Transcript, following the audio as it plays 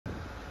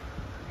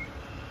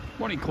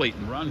Morning,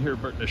 Clayton. Ron here,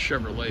 Burton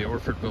Chevrolet,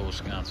 Orfordville,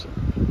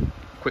 Wisconsin.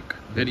 Quick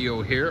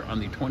video here on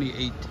the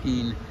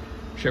 2018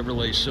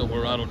 Chevrolet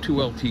Silverado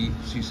 2LT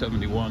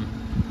C71.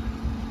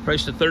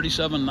 Priced at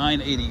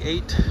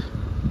 $37,988,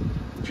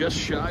 just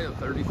shy of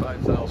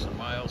 35,000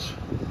 miles.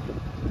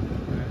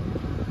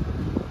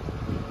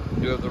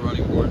 We do have the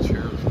running boards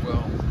here as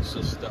well.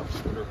 Assist steps,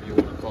 whatever you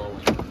want to call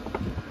them.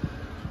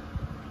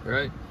 All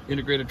right,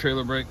 integrated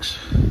trailer brakes,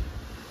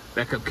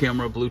 backup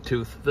camera,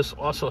 Bluetooth. This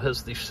also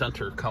has the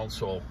center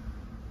console,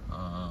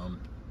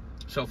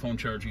 cell phone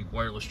charging,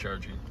 wireless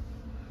charging.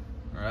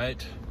 All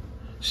right,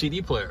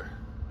 CD player.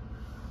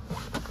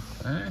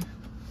 All right,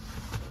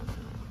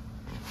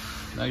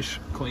 nice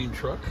clean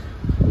truck.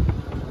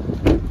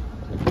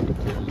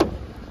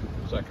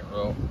 Second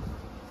row.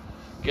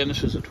 Again,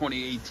 this is a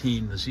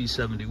 2018, the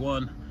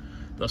Z71,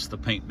 thus the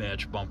paint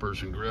match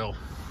bumpers and grille.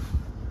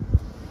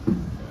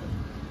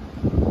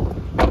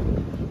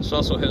 This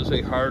also has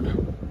a hard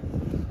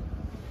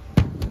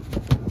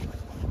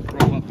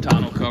roll-up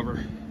tonneau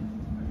cover.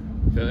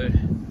 Okay,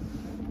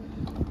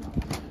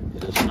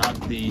 it is not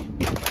the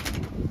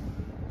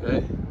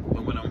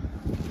aluminum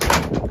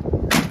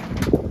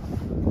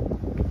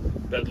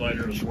bed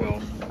liner as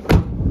well.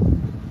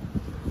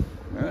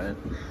 All right.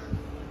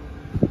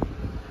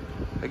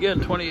 Again,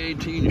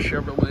 2018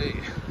 Chevrolet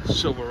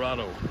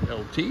Silverado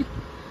LT,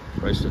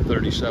 priced at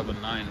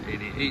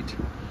 $37,988.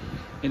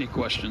 Any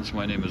questions?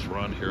 My name is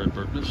Ron here at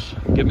Burton.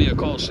 Give me a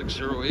call,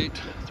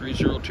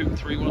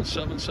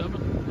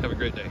 608-302-3177. Have a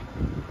great day.